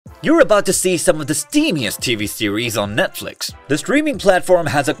You're about to see some of the steamiest TV series on Netflix. The streaming platform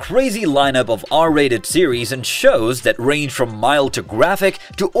has a crazy lineup of R-rated series and shows that range from mild to graphic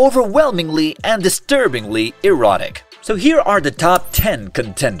to overwhelmingly and disturbingly erotic. So here are the top 10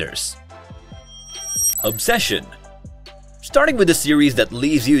 contenders. Obsession. Starting with a series that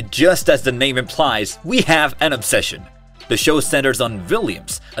leaves you just as the name implies, we have an obsession. The show centers on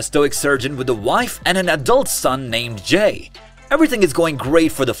Williams, a stoic surgeon with a wife and an adult son named Jay. Everything is going great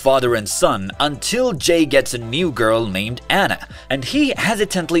for the father and son until Jay gets a new girl named Anna, and he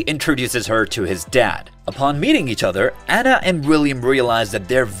hesitantly introduces her to his dad. Upon meeting each other, Anna and William realize that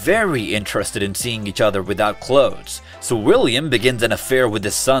they're very interested in seeing each other without clothes. So William begins an affair with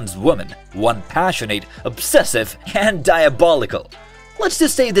his son's woman, one passionate, obsessive, and diabolical. Let's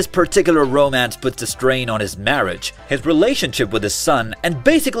just say this particular romance puts a strain on his marriage, his relationship with his son, and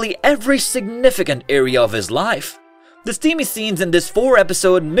basically every significant area of his life. The steamy scenes in this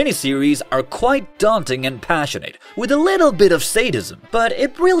 4-episode miniseries are quite daunting and passionate, with a little bit of sadism, but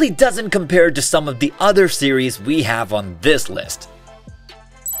it really doesn't compare to some of the other series we have on this list.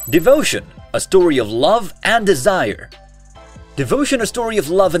 Devotion, a story of love and desire. Devotion, a story of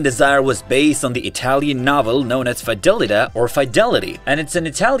love and desire was based on the Italian novel known as Fidelita or Fidelity, and it's an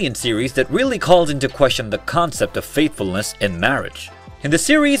Italian series that really calls into question the concept of faithfulness in marriage. In the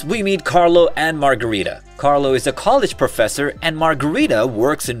series, we meet Carlo and Margherita. Carlo is a college professor and Margherita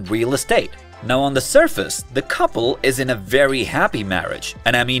works in real estate. Now on the surface, the couple is in a very happy marriage,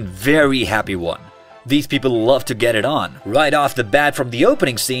 and I mean very happy one. These people love to get it on. Right off the bat from the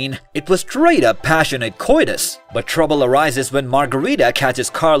opening scene, it was straight up passionate coitus. But trouble arises when Margherita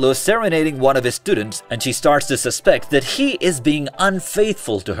catches Carlo serenading one of his students and she starts to suspect that he is being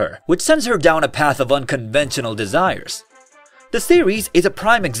unfaithful to her, which sends her down a path of unconventional desires. The series is a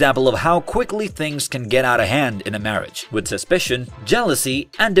prime example of how quickly things can get out of hand in a marriage, with suspicion, jealousy,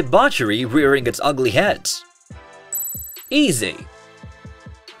 and debauchery rearing its ugly heads. Easy.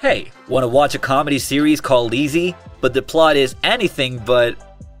 Hey, wanna watch a comedy series called Easy, but the plot is anything but…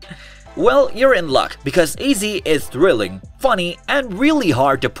 Well, you're in luck, because Easy is thrilling, funny, and really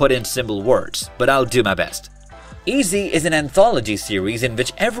hard to put in simple words, but I'll do my best. Easy is an anthology series in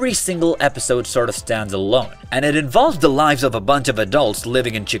which every single episode sort of stands alone, and it involves the lives of a bunch of adults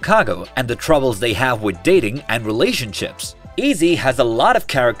living in Chicago and the troubles they have with dating and relationships. Easy has a lot of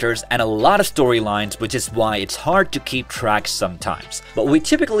characters and a lot of storylines, which is why it's hard to keep track sometimes. But we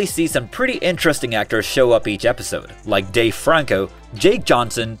typically see some pretty interesting actors show up each episode, like Dave Franco, Jake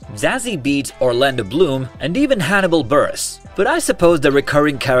Johnson, Zazie Beetz, Orlando Bloom, and even Hannibal Buress. But I suppose the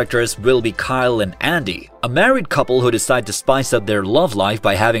recurring characters will be Kyle and Andy, a married couple who decide to spice up their love life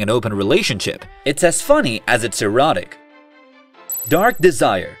by having an open relationship. It's as funny as it's erotic. Dark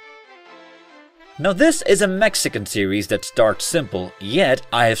Desire. Now this is a Mexican series that starts simple, yet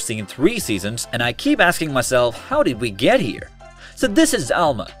I have seen 3 seasons and I keep asking myself, how did we get here? So this is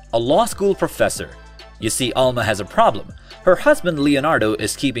Alma, a law school professor. You see, Alma has a problem. Her husband Leonardo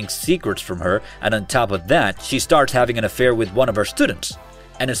is keeping secrets from her, and on top of that, she starts having an affair with one of her students.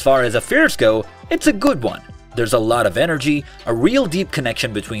 And as far as affairs go, it's a good one. There's a lot of energy, a real deep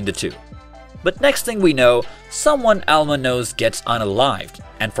connection between the two. But next thing we know, someone Alma knows gets unalived,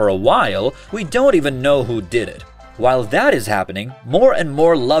 and for a while, we don't even know who did it. While that is happening, more and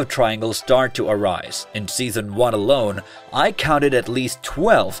more love triangles start to arise. In season 1 alone, I counted at least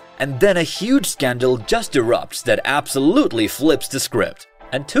 12, and then a huge scandal just erupts that absolutely flips the script.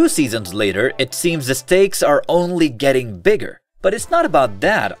 And 2 seasons later, it seems the stakes are only getting bigger. But it's not about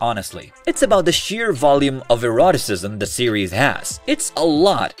that, honestly. It's about the sheer volume of eroticism the series has. It's a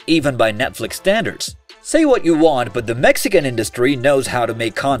lot, even by Netflix standards. Say what you want, but the Mexican industry knows how to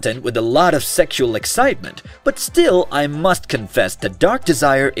make content with a lot of sexual excitement. But still, I must confess that Dark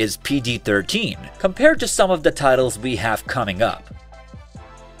Desire is PG-13, compared to some of the titles we have coming up.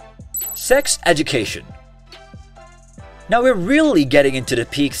 Sex Education. Now we're really getting into the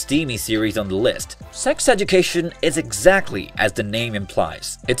peak steamy series on the list. Sex Education is exactly as the name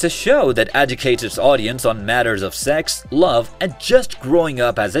implies. It's a show that educates its audience on matters of sex, love, and just growing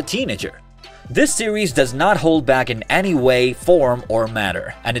up as a teenager. This series does not hold back in any way, form, or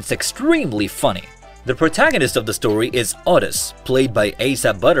matter, and it's extremely funny. The protagonist of the story is Otis, played by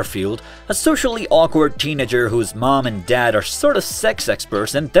Asa Butterfield, a socially awkward teenager whose mom and dad are sort of sex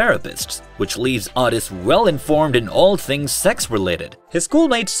experts and therapists, which leaves Otis well informed in all things sex-related. His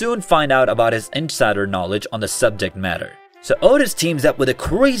schoolmates soon find out about his insider knowledge on the subject matter. So Otis teams up with a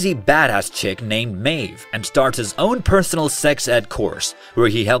crazy badass chick named Maeve and starts his own personal sex ed course, where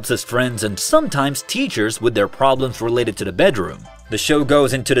he helps his friends and sometimes teachers with their problems related to the bedroom. The show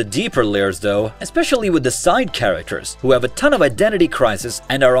goes into the deeper layers though, especially with the side characters, who have a ton of identity crisis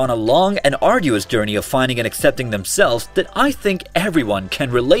and are on a long and arduous journey of finding and accepting themselves that I think everyone can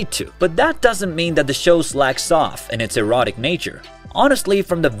relate to. But that doesn't mean that the show slacks off in its erotic nature. Honestly,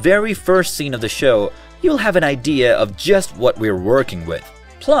 from the very first scene of the show, you'll have an idea of just what we're working with.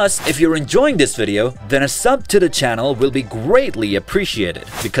 Plus, if you're enjoying this video, then a sub to the channel will be greatly appreciated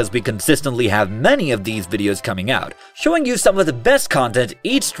because we consistently have many of these videos coming out, showing you some of the best content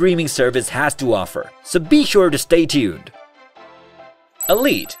each streaming service has to offer, so be sure to stay tuned.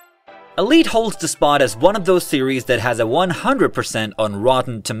 Elite. Elite holds the spot as one of those series that has a 100% on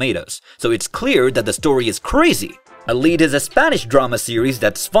Rotten Tomatoes, so it's clear that the story is crazy. Elite is a Spanish drama series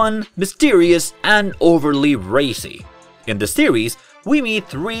that's fun, mysterious, and overly racy. In the series, we meet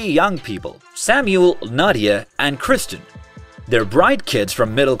three young people, Samuel, Nadia, and Christian. They're bright kids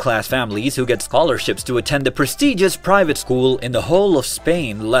from middle-class families who get scholarships to attend the prestigious private school in the whole of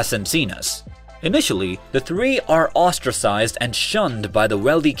Spain, Las Encinas. Initially, the three are ostracized and shunned by the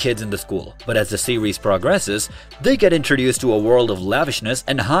wealthy kids in the school, but as the series progresses, they get introduced to a world of lavishness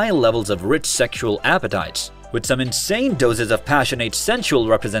and high levels of rich sexual appetites, with some insane doses of passionate sensual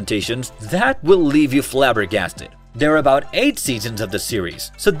representations that will leave you flabbergasted. There are about 8 seasons of the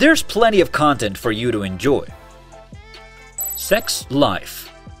series, so there's plenty of content for you to enjoy. Sex Life.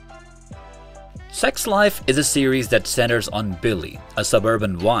 Sex Life is a series that centers on Billy, a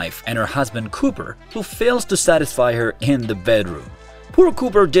suburban wife, and her husband Cooper, who fails to satisfy her in the bedroom. Poor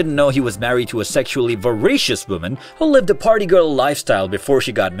Cooper didn't know he was married to a sexually voracious woman who lived a party girl lifestyle before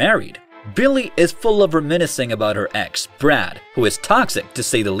she got married. Billy is full of reminiscing about her ex, Brad, who is toxic to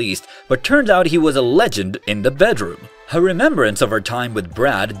say the least, but turns out he was a legend in the bedroom. Her remembrance of her time with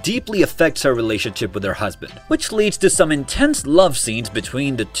Brad deeply affects her relationship with her husband, which leads to some intense love scenes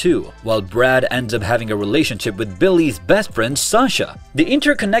between the two, while Brad ends up having a relationship with Billy's best friend, Sasha. The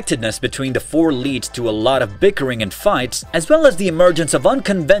interconnectedness between the four leads to a lot of bickering and fights, as well as the emergence of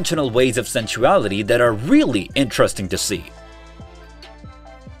unconventional ways of sensuality that are really interesting to see.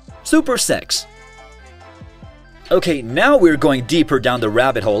 Supersex. Okay, now we're going deeper down the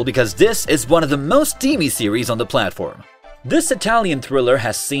rabbit hole because this is one of the most steamy series on the platform. This Italian thriller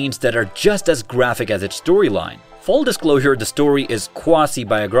has scenes that are just as graphic as its storyline. Full disclosure, the story is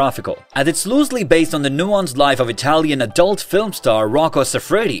quasi-biographical, as it's loosely based on the nuanced life of Italian adult film star Rocco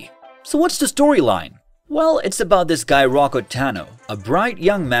Siffredi. So what's the storyline? Well, it's about this guy Rocco Tano, a bright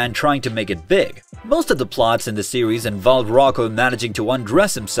young man trying to make it big. Most of the plots in the series involve Rocco managing to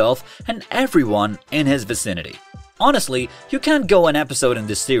undress himself and everyone in his vicinity. Honestly, you can't go an episode in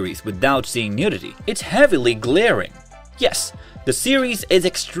this series without seeing nudity. It's heavily glaring. Yes, the series is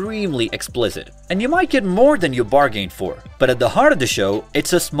extremely explicit, and you might get more than you bargained for. But at the heart of the show,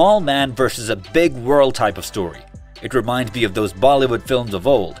 it's a small man versus a big world type of story. It reminds me of those Bollywood films of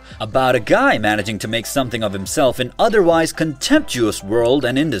old, about a guy managing to make something of himself in otherwise contemptuous world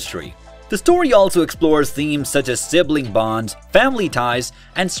and industry. The story also explores themes such as sibling bonds, family ties,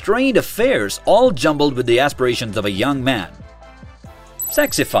 and strained affairs, all jumbled with the aspirations of a young man.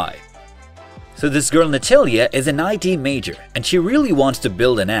 Sexify. So this girl Natalia is an IT major, and she really wants to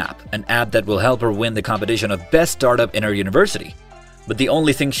build an app that will help her win the competition of best startup in her university. But the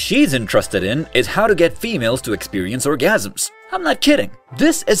only thing she's interested in is how to get females to experience orgasms. I'm not kidding.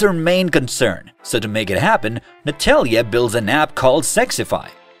 This is her main concern. So to make it happen, Natalia builds an app called Sexify.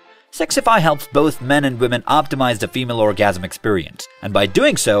 Sexify helps both men and women optimize the female orgasm experience, and by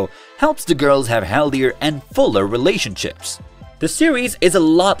doing so, helps the girls have healthier and fuller relationships. The series is a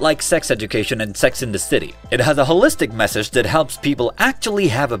lot like Sex Education and Sex in the City. It has a holistic message that helps people actually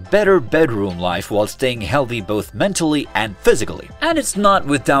have a better bedroom life while staying healthy both mentally and physically. And it's not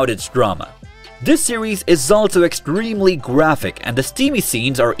without its drama. This series is also extremely graphic, and the steamy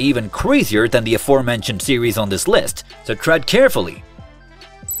scenes are even crazier than the aforementioned series on this list, so tread carefully.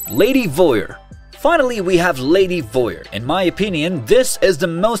 Lady Voyeur. Finally, we have Lady Voyeur. In my opinion, this is the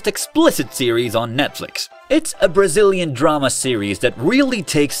most explicit series on Netflix. It's a Brazilian drama series that really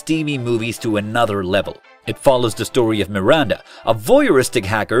takes steamy movies to another level. It follows the story of Miranda, a voyeuristic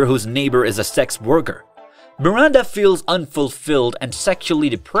hacker whose neighbor is a sex worker. Miranda feels unfulfilled and sexually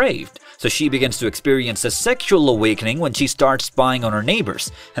depraved, so she begins to experience a sexual awakening when she starts spying on her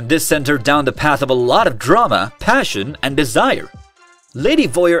neighbors, and this sends her down the path of a lot of drama, passion, and desire. Lady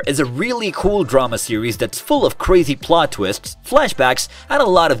Voyeur is a really cool drama series that's full of crazy plot twists, flashbacks, and a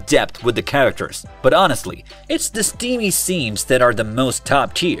lot of depth with the characters. But honestly, it's the steamy scenes that are the most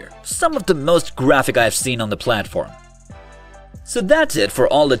top tier, some of the most graphic I've seen on the platform. So that's it for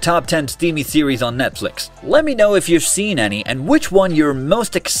all the top 10 steamy series on Netflix. Let me know if you've seen any and which one you're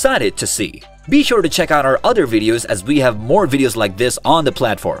most excited to see. Be sure to check out our other videos as we have more videos like this on the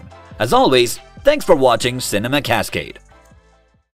platform. As always, thanks for watching Cinema Cascade.